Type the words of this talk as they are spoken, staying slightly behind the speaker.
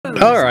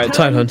Alright,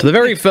 Time Hunter. The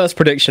very first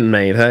prediction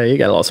made. Hey, you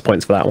get lots of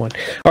points for that one.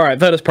 Alright,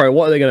 Virtus.pro,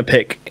 what are they going to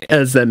pick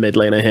as their mid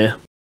laner here?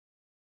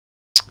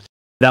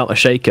 Without a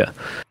shaker.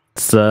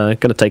 It's going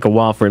to take a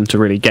while for him to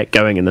really get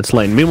going in this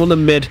lane. Meanwhile, the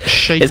mid...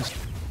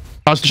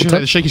 I was just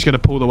saying the Shaker's going to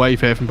pull the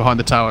wave here from behind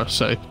the tower,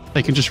 so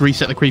they can just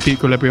reset the creep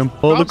equilibrium.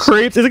 Oh, the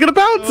creeps! Is it going to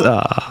bounce?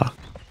 Ah.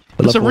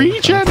 It's a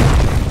regen!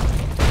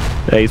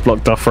 Yeah, he's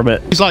blocked off from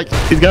it. He's going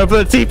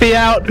for the TP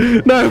out!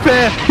 No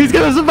fear! He's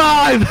going to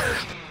survive!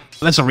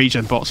 There's a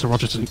regen bot, so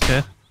Roger doesn't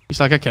care. He's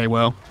like, okay,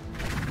 well...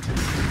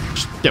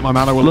 just get my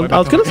mana all the way back. I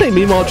was going to say,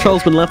 meanwhile,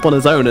 Troll's been left on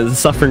his own and is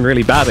suffering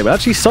really badly, but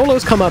actually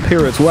Solo's come up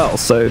here as well,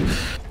 so...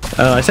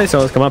 I say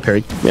Solo's come up here,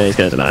 yeah, he's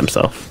going to deny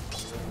himself.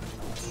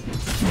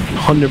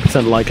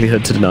 100%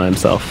 likelihood to deny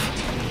himself.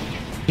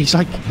 He's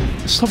like,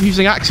 stop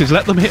using axes,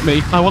 let them hit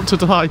me. I want to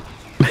die.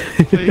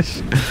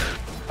 Please.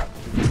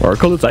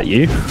 Oracle, is that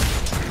you?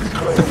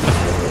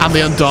 And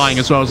the Undying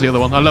as well as the other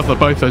one. I love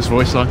both those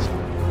voice lines.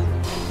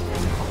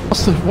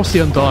 What's the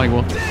Undying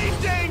one?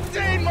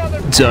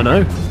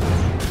 Dunno.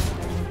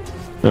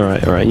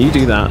 Alright, you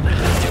do that.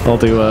 I'll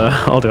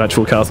do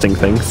actual casting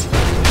things.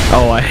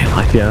 Oh,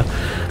 yeah.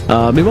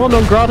 Meanwhile,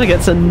 Non-Grata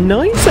gets a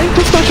nice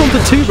ankle smash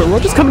onto 2, but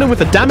Roger's coming in with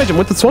the damage and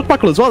with the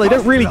swashbuckle as well. They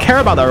don't really care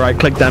about that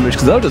right-click damage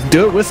because they'll just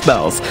do it with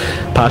spells.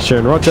 Pasha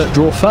and Roger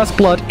draw first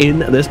blood in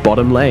this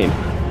bottom lane.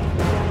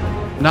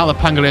 Now the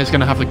Pangolier is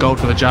going to have the gold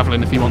for the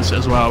Javelin if he wants it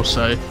as well,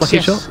 so... Lucky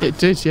shot? It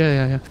did,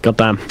 yeah.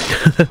 Goddamn.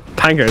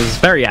 Pango is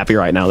very happy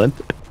right now then.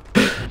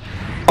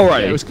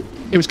 Alright. Yeah,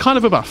 it was kind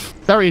of a buff.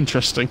 Very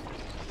interesting.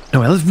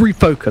 Anyway, let's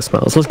refocus,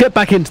 Miles. Let's get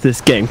back into this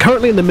game.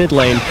 Currently in the mid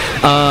lane,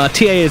 TA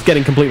is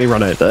getting completely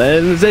run over.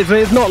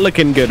 It's not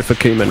looking good for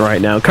Kuman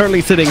right now. Currently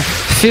sitting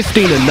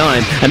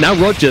 15-9, and now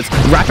Roger's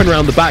wrapping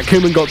around the back.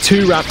 Kuman got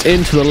 2 wrapped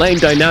into the lane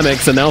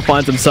dynamics and now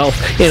finds himself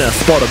in a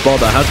spot of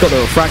bother. Has got the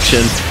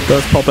refraction.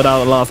 Does pop it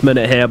out at the last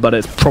minute here, but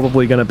it's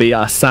probably going to be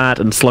a sad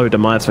and slow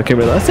demise for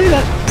Kuman. I say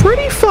that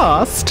pretty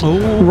fast.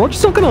 Ooh.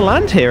 Roger's not going to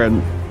land here,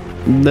 and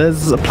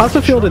there's a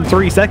plasma field in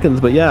 3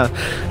 seconds, but yeah.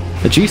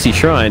 A juicy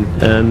shrine,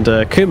 and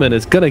Kuman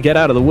is gonna get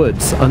out of the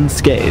woods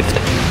unscathed.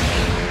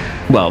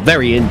 Well,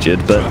 very injured,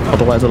 but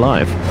otherwise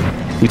alive.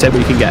 You take what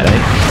you can get,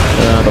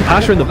 eh? But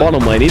Pasha in the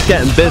bottom lane, he's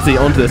getting busy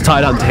onto this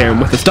Tide Hunter here,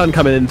 and with the stun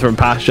coming in from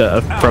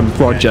Pasha, from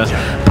Roger,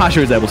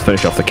 Pasha is able to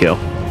finish off the kill.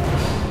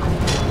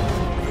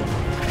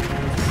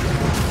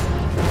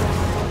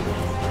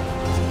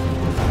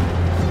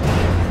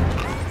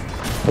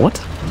 What?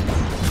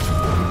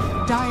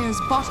 Dire's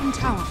bottom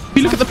tower. If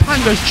you look at the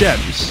Pango's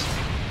gems.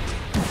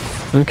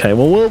 Okay,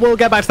 well, we'll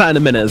get back to that in a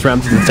minute as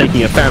Ramses is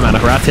taking a fair amount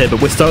of harass here, but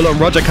with Solo and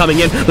Roger coming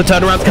in, the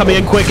turnaround's coming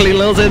in quickly.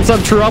 Lil's in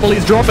some trouble,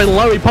 he's dropping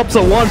low, he pops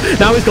a 1,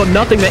 now he's got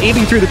nothing, they're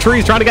eating through the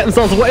trees, trying to get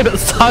themselves away, but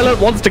Silent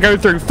wants to go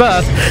through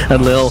first,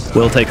 and Lil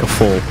will take a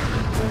fall.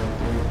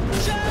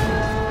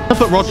 I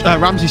thought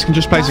Ramses can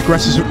just play as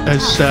aggressive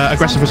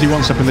as he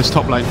wants up in this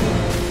top lane.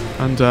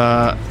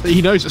 And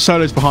he knows that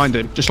Solo's behind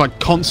him, just like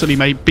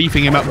constantly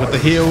beefing him up with the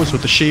heals,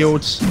 with the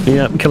shields.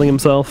 Yeah, killing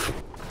himself.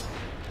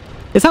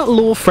 Is that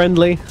lore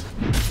friendly?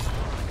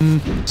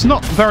 It's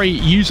not very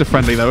user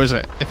friendly though, is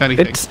it? If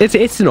anything,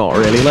 it's not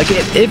really. Like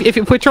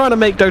if we're trying to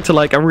make Dota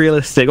like a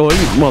realistic, or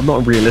well,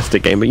 not a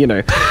realistic game, but you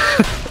know,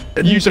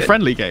 user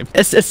friendly game.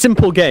 It's a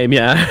simple game,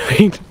 yeah.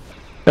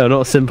 No,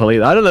 not simple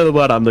either. I don't know the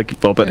word I'm looking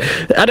for, but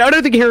I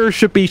don't think heroes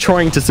should be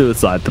trying to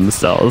suicide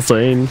themselves. I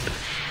mean,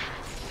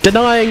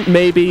 denying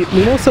maybe. I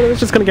mean, also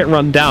it's just gonna get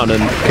run down,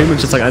 and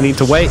Kuman's just like, I need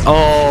to wait.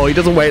 Oh, he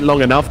doesn't wait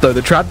long enough though.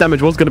 The trap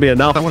damage was gonna be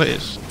enough. Is that what it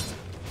is?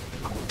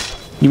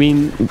 You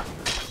mean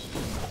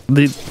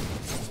the...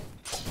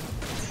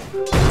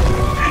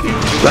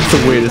 That's the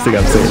weirdest thing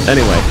I've seen.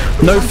 Anyway,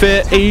 no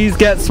fear, he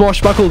gets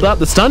swashbuckled up.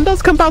 The stun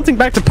does come bouncing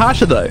back to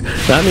Pasha though.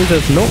 That means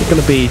there's not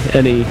going to be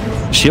any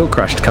shield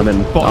crash to come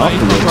in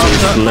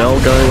afterwards. Lil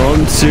going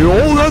on to...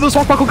 Oh no, the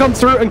swashbuckle comes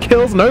through and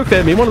kills No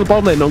Fear. Meanwhile, the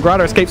bottom lane,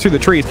 Non-Grata escapes through the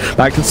trees.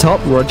 Back to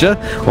top, Roger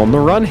on the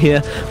run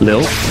here.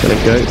 Lil going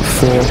to go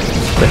for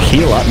the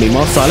heal up.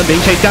 Meanwhile, Silent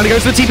being chased down. He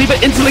goes for the TP,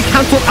 but instantly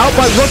cancelled out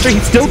by Roger.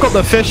 He's still got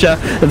the Fisher,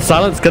 and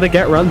Silent's going to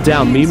get run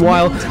down.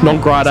 Meanwhile,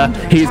 Non-Grata,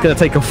 he's going to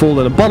take a fall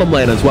in the bottom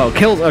lane as well.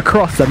 Kills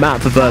across the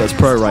map for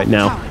Virtus.pro right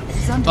now.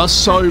 That's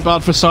so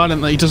bad for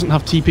Silent that he doesn't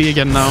have TP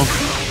again now.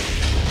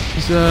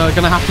 He's going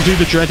to have to do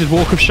the dreaded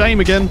walk of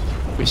shame again.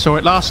 We saw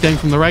it last game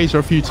from the Razor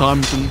a few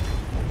times, and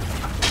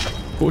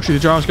fortunately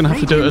the Jar's going to have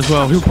to do it as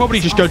well. He'll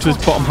probably just go to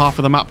this bottom half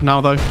of the map now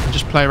though, and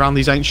just play around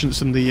these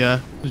Ancients and the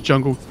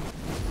jungle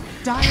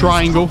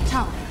triangle.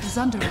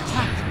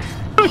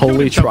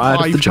 Holy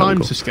triad of the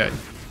jungle. This game.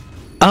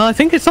 I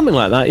think it's something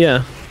like that,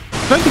 yeah.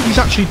 I don't think he's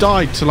actually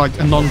died to like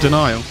a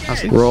non-denial,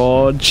 has he?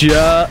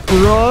 Roger!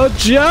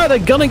 They're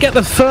gonna get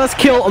the first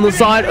kill on the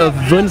side of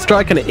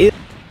Winstrike, and it is...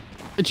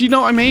 Do you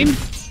know what I mean?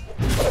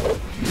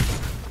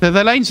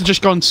 Their lanes have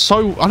just gone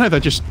so... I know they're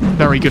just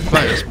very good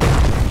players.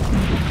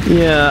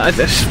 Yeah,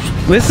 this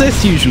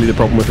is usually the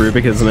problem with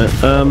Rubik, isn't it?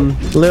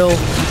 Lil...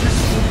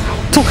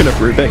 Talking of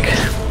Rubik,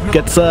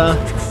 gets TA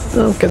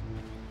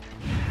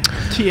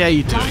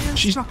doing?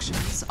 She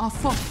are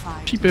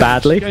fortified.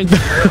 badly.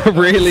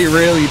 Really,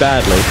 really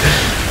badly.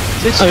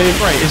 It's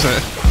great, is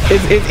it?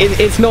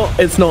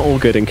 It's not all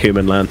good in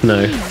Kuman land,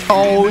 no.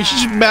 Oh, he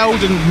just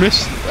melded and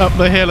missed up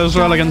the hill as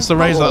well against the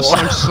Razor. That's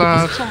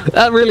so sad.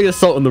 That really is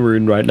salt in the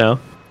rune right now.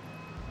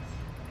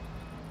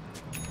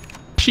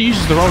 She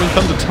uses the Rolling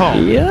Thunder top.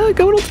 Yeah,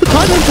 going on to the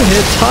Tide Hunter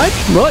here.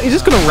 Tide, well, he's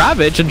just going to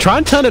Ravage and try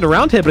and turn it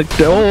around here, but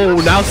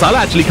now Salah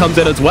actually comes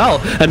in as well.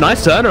 A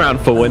nice turnaround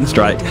for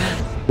Winstrike.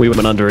 We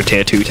went under a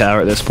tier 2 tower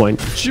at this point.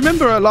 Do you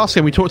remember last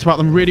game we talked about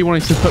them really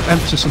wanting to put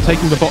emphasis on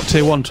taking the bot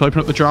tier 1 to open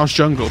up the Drow's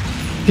jungle?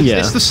 Yeah.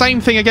 It's the same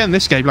thing again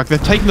this game. Like, they're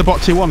taking the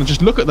bot tier 1 and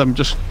just look at them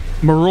just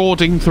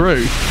marauding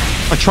through.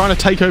 Like, trying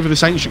to take over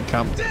this ancient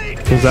camp.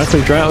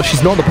 Exactly, Drow.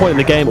 She's not the point in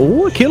the game.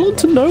 Oh, a kill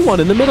onto no one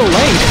in the middle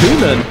lane.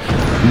 Kuman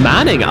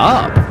manning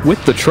up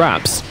with the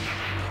traps.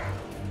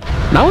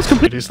 That was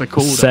completely... It is the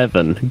cooldown.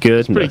 7.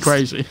 Goodness. It's pretty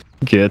crazy.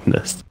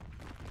 Goodness.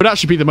 But that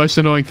should be the most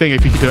annoying thing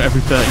if you could do it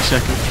every 30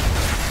 seconds.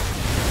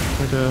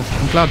 But,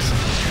 I'm glad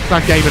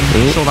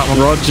Gaben saw that one.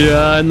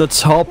 Roger in the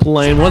top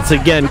lane. Once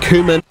again,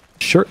 Kuman.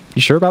 Sure?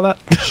 You sure about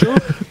that? Sure.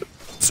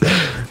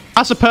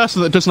 As a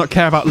person that does not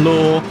care about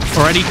lore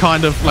or any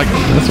kind of like...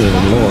 That's not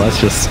even lore, that's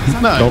just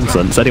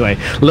nonsense. Anyway,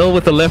 Lil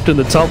with the lift in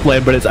the top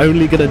lane, but it's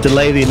only going to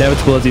delay the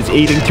inevitable as he's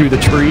eating through the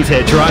trees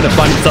here, trying to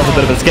find himself a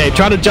bit of escape,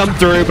 trying to jump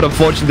through, but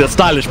unfortunately the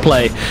stylish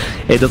play,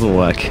 it doesn't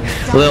work.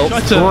 Lil...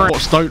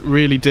 Bots don't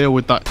really deal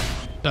with that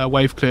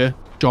wave clear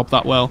job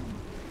that well.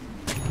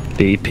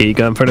 DP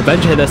going for an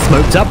adventure here. They're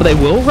smoked up, but they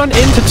will run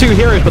into 2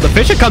 heroes. But the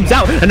Fisher comes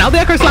out, and now the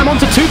Echo Slam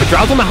onto 2. But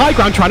Drow's on the high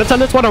ground, trying to turn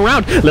this one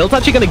around. Lil's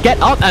actually going to get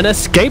up and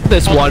escape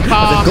this one. As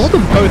they've got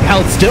them both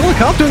held still.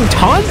 Carp doing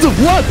tons of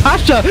work.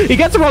 Pasha, he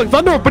gets a Rolling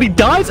Thunder, but he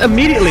dies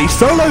immediately.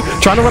 Solo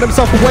trying to run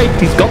himself away.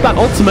 He's got that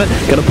ultimate.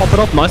 Going to pop it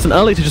off nice and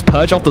early to just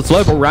purge off the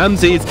slow. But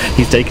Ramses,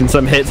 he's taking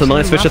some hits. A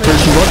nice Fisher through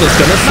from Rogers.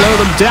 Going to slow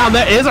them down.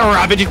 There is a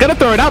Ravage. He's going to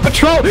throw it out.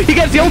 Patrol, he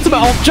gets the ultimate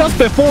off just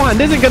beforehand.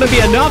 Isn't going to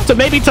be enough to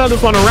maybe turn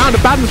this one around.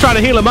 Abaddon's trying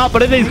to heal him up,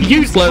 but it is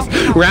useless.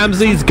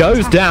 Ramses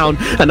goes down,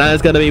 and that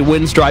is going to be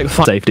Winstrike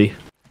safety.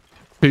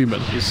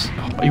 Kuman is...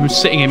 he was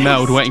sitting in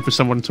meld waiting for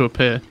someone to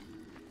appear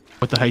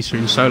with the haste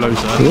rune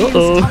solos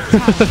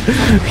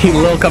there. He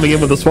Lil coming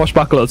in with a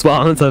swashbuckler as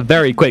well. It's a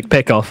very quick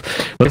pick-off.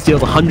 This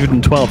deals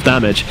 112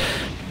 damage.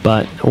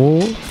 But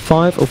all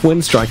 5 of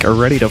Winstrike are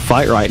ready to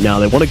fight right now.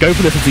 They want to go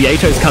for this as the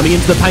Ato's coming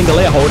into the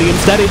Pangolier, holding him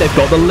steady. They've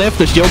got the lift.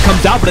 The shield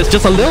comes out, but it's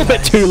just a little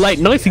bit too late.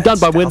 Nicely done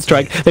by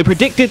Winstrike. They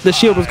predicted the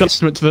shield was going to...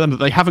 Testament to them that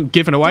they haven't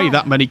given away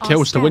that many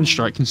kills to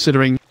Winstrike,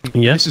 considering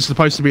this is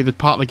supposed to be the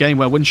part of the game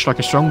where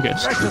Winstrike is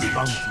strongest.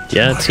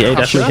 Yeah, TA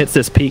definitely hits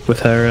this peak with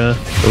her...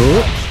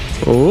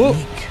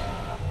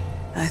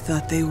 I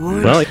thought they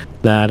were. Well,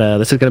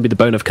 this is going to be the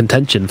bone of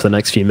contention for the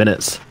next few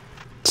minutes.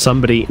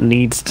 Somebody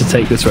needs to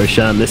take this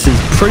Roshan. This is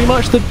pretty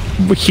much the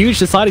huge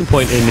deciding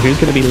point in who's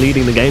going to be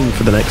leading the game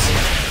for the next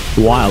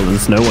while.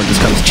 There's no one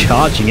just comes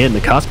charging in.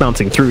 The cast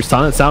bouncing through.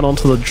 Silence down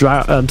onto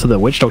the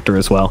Witch Doctor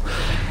as well.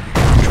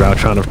 Drow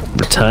trying to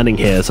returning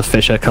here as a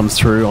Fisher comes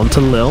through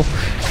onto Lil.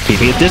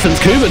 Keeping his distance.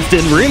 Kuman's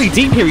in really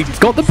deep here. He's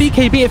got the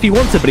BKB if he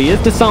wants it, but he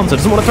is disarmed, so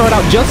doesn't want to throw it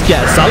out just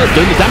yet. Salah's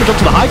doing the damage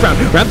onto the high ground.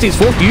 Ramsey's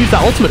forced to use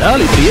that ultimate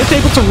early, but he is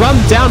able to run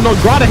down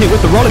Nograda here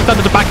with the Rolling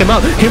Thunder to back him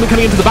up. Kuman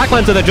coming into the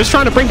backline, so they're just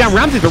trying to bring down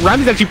Ramsey, but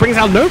Ramsey actually brings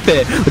out no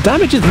fear. The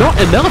damage is not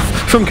enough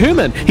from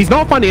Kuman. He's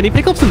not finding any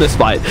pickups in this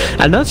fight,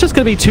 and that's just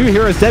going to be 2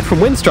 heroes dead from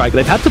Winstrike.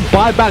 They've had to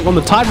buy back on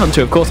the Tide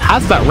Hunter, of course,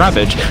 has that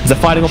Ravage as they're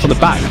fighting off on the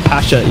back.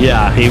 Pasha,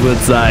 yeah, he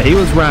was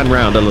ran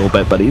round a little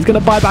bit, but he's going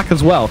to buy back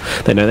as well.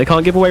 They know they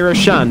can't give away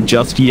Roshan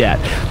just yet.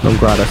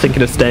 Nograda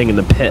thinking of staying in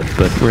the pit,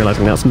 but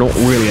realizing that's not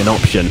really an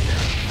option.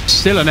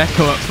 Still an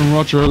echo up from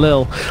Roger.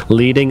 Lil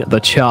leading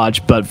the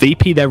charge, but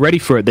VP, they're ready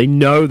for it. They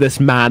know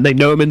this man. They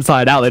know him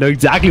inside out. They know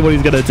exactly what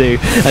he's going to do.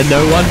 And no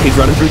one, he's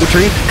running through the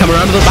tree, coming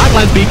around to the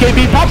backlines.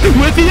 BKB pop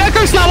with the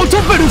Echo Slam on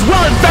top of it as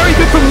well. It's very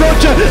good from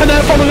Roger, and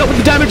they're following up with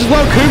the damage as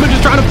well. Kuman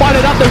just trying to fight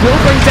it up. They will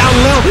bring down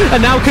Lil,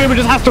 and now Kuman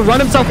just has to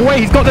run himself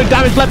away. He's got no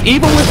damage left,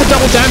 even with the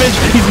double damage.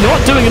 He's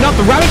not doing enough.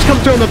 The Ravage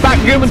comes through on the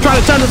back. Kuman trying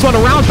to turn this one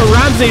around for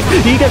Ramsey.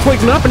 He gets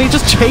waken up, and he's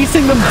just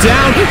chasing them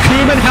down.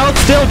 Kuman held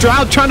still.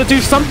 Drow trying to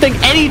do something,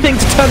 anything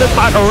to turn this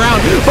fight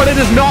around, but it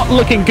is not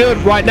looking good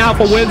right now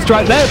for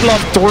Winstrike. They've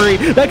lost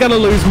 3. They're going to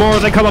lose more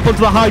as they come up onto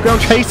the high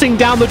ground, chasing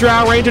down the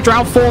Drow Ranger.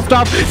 Drow forced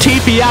up,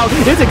 TP out.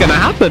 Is it going to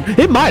happen?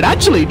 It might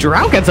actually.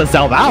 Drow gets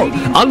herself out,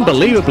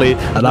 unbelievably,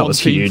 and that was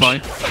huge.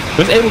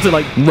 Was able to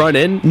run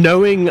in,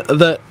 knowing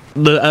that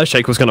the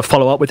Earthshake was going to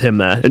follow up with him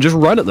there and just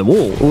run at them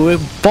all.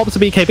 Pops a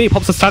BKB,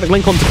 pops a static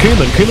link onto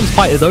Kuman. Kuman's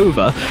fight is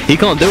over. He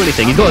can't do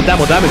anything. He's got a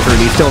double damage rune.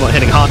 He's still not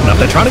hitting hard enough.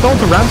 They're trying to go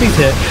onto Ramsey's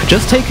here.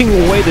 Just taking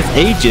away this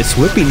Aegis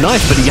would be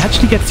nice, but he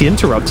actually gets the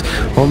interrupt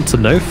onto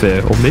No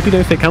Fear, or maybe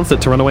No Fear cancels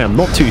it to run away. I'm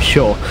not too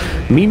sure.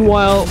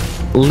 Meanwhile,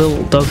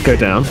 Lil does go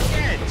down.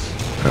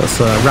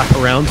 That's a wrap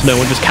around. No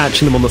one just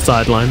catching them on the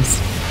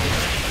sidelines.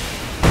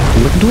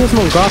 Looking towards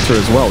Nograda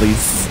as well.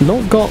 He's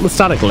not got the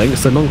static link,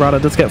 so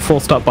Nograda does get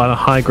forced up by the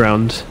high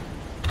ground.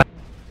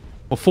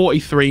 Well,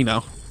 43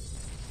 now.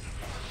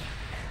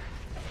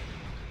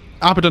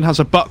 Abaddon has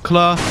a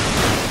buckler.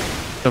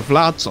 The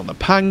Vlad's on the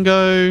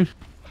Pango.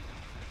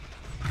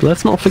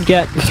 Let's not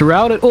forget,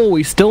 throughout it all,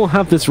 we still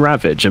have this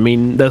Ravage. I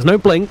mean, there's no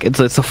blink, it's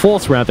a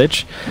force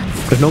Ravage.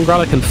 If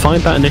Nongrata can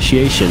find that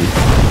initiation,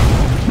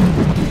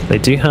 they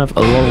do have a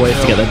lot of ways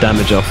to get their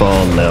damage off.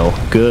 Oh, Lil.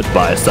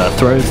 Goodbye, sir.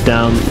 Throws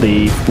down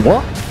the...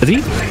 What? Is he?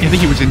 I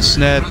think he was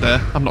ensnared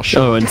there. I'm not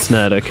sure. Oh,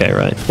 ensnared. Okay,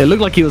 right. It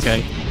looked like he was...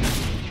 Okay.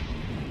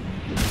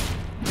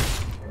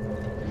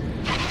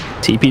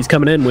 TP's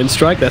coming in,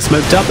 Winstrike, they're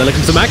smoked up, they're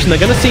looking for some action, they're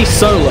going to see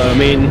Solo. I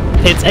mean,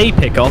 it's a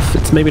pick-off,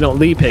 it's maybe not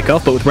the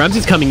pick-off, but with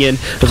Ramses coming in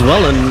as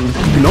well, and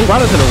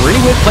Nongrata's in a really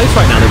weird place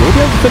right now. They will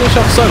be able to finish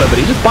off Solo, but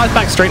he just buys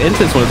back straight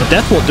into this one. It's a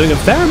Death Ward doing a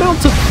fair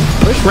amount to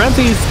push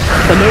Ramses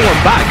and no one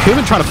back.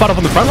 Kuman trying to fight up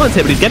on the front lines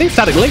here, but he's getting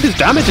static linked, his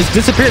damage is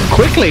disappearing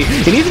quickly.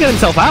 He needs to get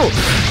himself out.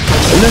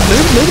 And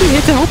there's nobody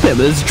here to help him.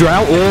 There's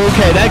Drought.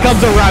 Okay, there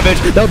comes a Ravage.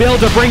 They'll be able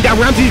to bring down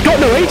Ramses. He's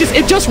got no Aegis.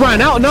 It just ran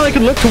out, and now they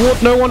can look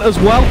towards no one as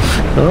well.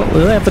 Oh,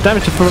 they have the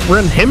damage to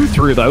run him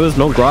through, though, as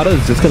Nongrata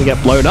is just going to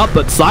get blown up.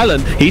 But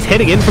Silent, he's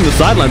hitting in from the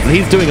sidelines, and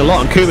he's doing a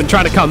lot. And Kuman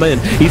trying to come in.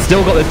 He's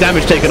still got the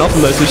damage taken off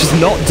him, though, so he's just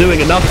not doing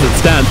enough as it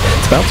stands.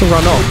 It's about to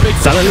run off.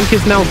 Silent Link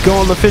is now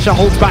gone. The Fisher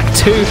holds back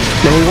two.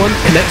 No one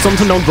connects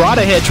onto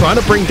Nongrata here, trying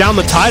to bring down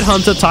the Tide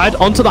Hunter. Tide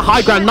onto the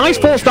high ground. Nice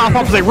 4-star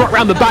pop as they rock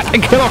around the back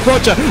and kill off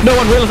Roger. No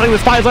one realizing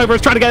this fire's over.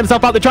 Is trying to get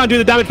himself out. They try and do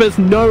the damage, but it's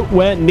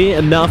nowhere near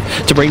enough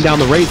to bring down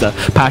the Razor.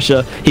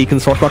 Pasha, he can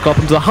swashbuckle up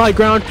into the high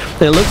ground,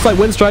 and it looks like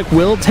Winstrike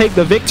will take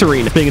the victory.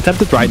 It's being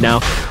attempted right now.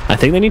 I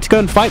think they need to go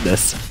and fight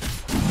this.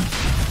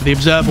 The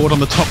observer board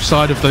on the top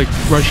side of the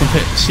Roshan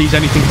pit sees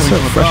anything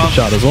coming from a pressure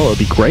shot as well. It'd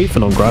be great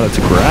for Nongrata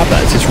to grab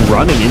that. It's just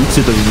running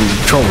into the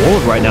control wall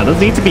right now. Doesn't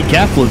need to be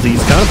careful as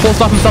he's kind of forced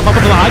himself up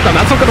into the high ground.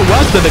 That's not going to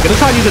work, though. They're going to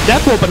try and use a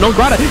death wall, but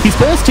Nongrata, he's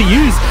forced to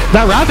use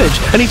that Ravage,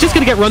 and he's just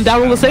going to get run down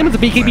all the same as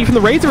the BKB from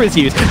the Razor is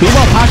used.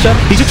 Meanwhile, Pasha,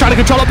 he's just trying to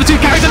control up the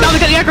two carries, and now they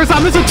get the Echo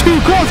Slam. There's a 2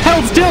 cross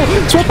held still.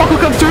 Swapbuckle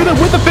comes through them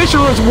with the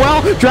Fisher as well.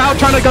 Drought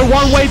trying to go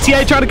one way,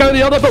 TA trying to go the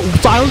other, but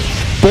Silent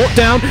brought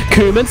down.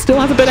 Kuman still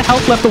has a bit of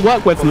health left to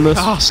work with, and this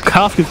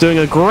Cask is doing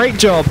a great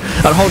job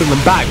at holding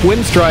them back.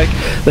 Winstrike,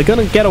 they're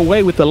going to get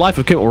away with the life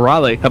of Kuman.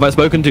 Riley, have I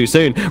spoken too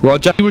soon?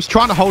 Roger. He was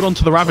trying to hold on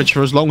to the Ravage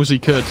for as long as he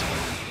could.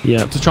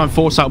 Yeah. To try and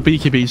force out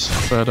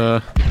BKBs,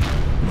 but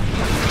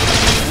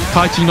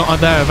Kaiti's not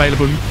there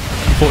available,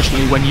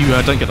 unfortunately, when you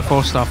don't get the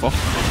 4-star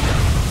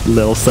off.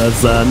 Lil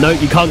says, no,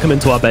 you can't come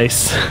into our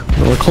base.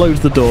 We'll close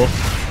the door.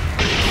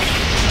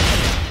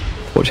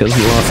 Fortunately,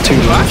 the last 2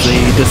 rounds,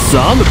 the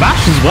disarm, the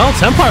bash as well.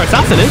 Templar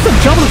Assassin in some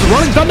trouble as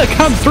Rolling Thunder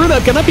comes through.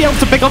 They're going to be able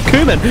to pick off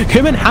Kuman.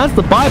 Kuman has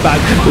the buyback.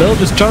 Lil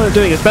just trying to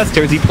do his best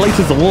here as he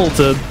places the wall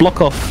to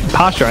block off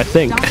Pasha, I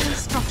think.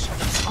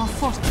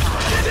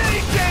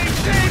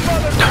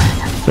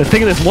 They're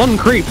thinking this one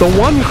creep, the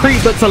one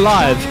creep that's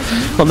alive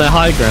on their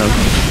high ground.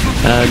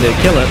 And they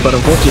kill it, but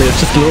unfortunately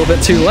it's just a little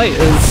bit too late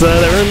as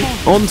they're in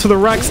onto the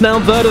racks now.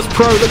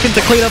 Virtus.pro looking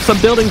to clean up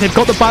some buildings. They've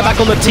got the buyback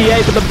on the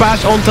TA, but the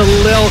bash onto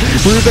Lil.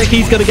 Rubik,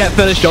 he's going to get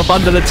finished off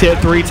under the tier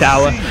 3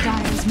 tower.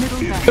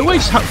 I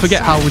always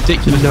forget how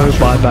ridiculous no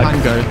buyback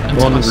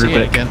on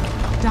Rubik.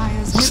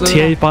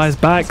 TA buys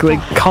back. They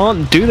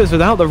can't do this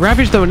without the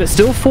Ravage though, and it's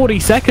still 40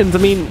 seconds. I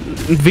mean,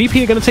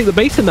 VP are going to take the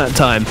base in that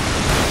time.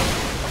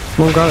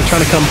 Nongrata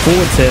trying to come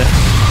forwards here.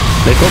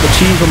 They've got the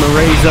cheese on the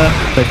Razor,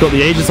 they've got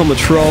the Aegis on the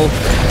Troll.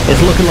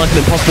 It's looking like an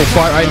impossible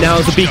fight right now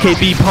as the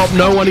BKB pop.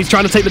 No one, he's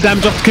trying to take the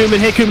damage off to Kuman.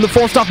 Here, Kuman, the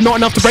 4-star, not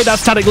enough to break that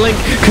static link.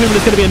 Kuman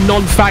is going to be a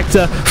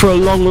non-factor for a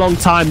long, long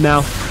time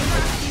now.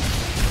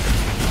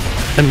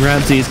 And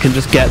Ramses can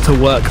just get to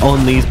work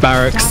on these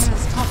barracks.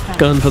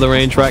 Going for the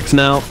range racks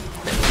now.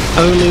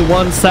 Only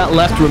 1 set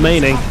left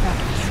remaining.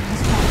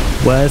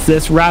 Where's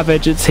this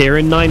Ravage? It's here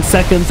in 9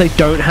 seconds. They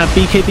don't have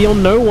BKB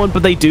on no one,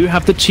 but they do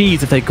have the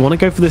cheese. If they want to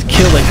go for this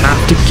kill, they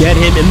have to get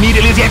him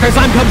immediately as the Echo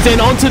Slam comes in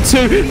onto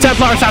 2.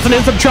 Templar Assassin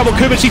in some trouble.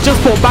 Kuman, she just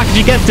fought back as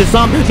she gets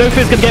disarmed. No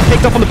Fear's going to get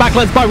picked up on the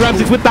backlines by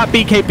Ramses with that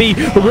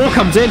BKB. The wall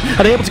comes in.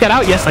 Are they able to get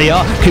out? Yes, they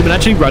are. Kuman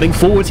actually running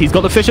forwards. He's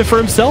got the Fisher for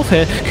himself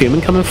here.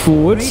 Kuman coming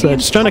forwards.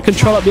 Just trying to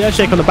control up the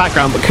Earthshake on the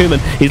background, but Kuman,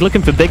 he's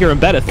looking for bigger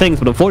and better things,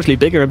 but unfortunately,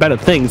 bigger and better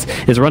things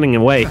is running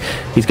away.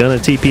 He's going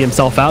to TP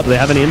himself out. Do they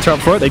have any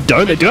interrupt for it? They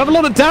don't. They do have a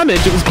lot of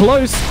damage. It was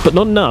close, but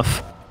not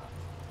enough.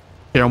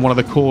 Here on one of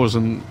the cores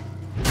and...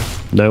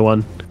 No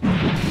one.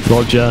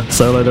 Roger,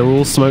 Solo, they're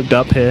all smoked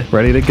up here,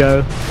 ready to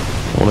go.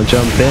 Want to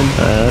jump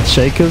in.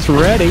 Shaker's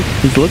ready.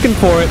 He's looking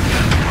for it.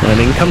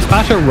 And in comes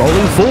Pasha,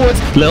 rolling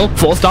forwards. Lil,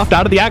 4-staffed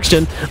out of the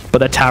action, but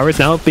the tower is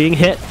now being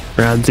hit.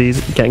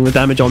 Ramses getting the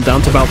damage on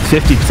down to about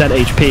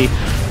 50% HP.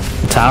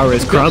 The tower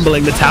is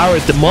crumbling, the tower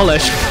is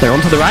demolished. They're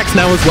onto the racks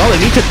now as well.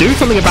 They need to do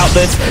something about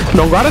this.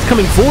 Nongrata's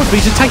coming forward,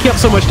 but he's just taking up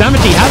so much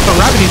damage. He has the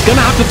Rabbit, he's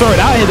going to have to throw it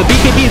out here. The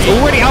BKB is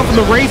already out for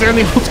from the Razor and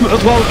the ultimate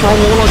as well.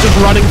 Warlord just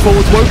running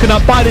forwards, woken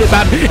up by the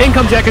bad. In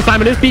comes Echo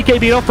Simon. It's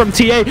BKB off from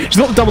TA. She's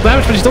got the double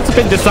damage, but she's also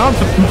been disarmed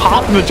for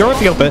half the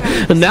majority of it.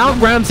 And now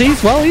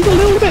Ramses, well, he's a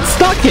little bit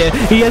stuck here.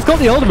 He has got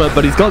the ultimate,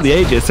 but he's got the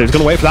Aegis, so he's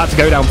going to wait for that to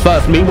go down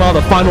first. Meanwhile,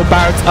 the final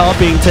barracks are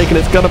being taken.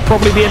 It's going to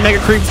probably be a Mega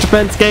Creeps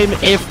defense game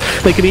if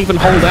they can even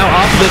hold out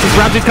after this. As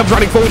Ramses comes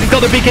running forward, he's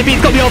got the BKB,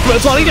 he's got the ultimate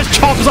as well. He just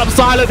chops up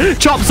Silent,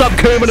 chops up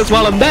Kuman as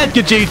well, and then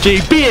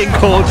GG being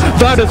called.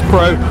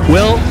 Virtus.pro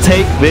will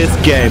take this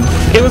game.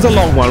 It was a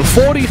long one,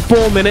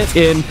 44 minutes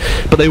in,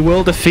 but they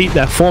will defeat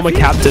their former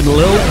captain.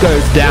 Lil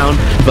goes down.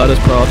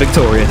 Virtus.pro are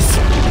victorious.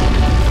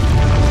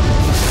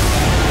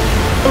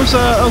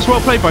 That was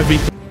well played by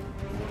VP.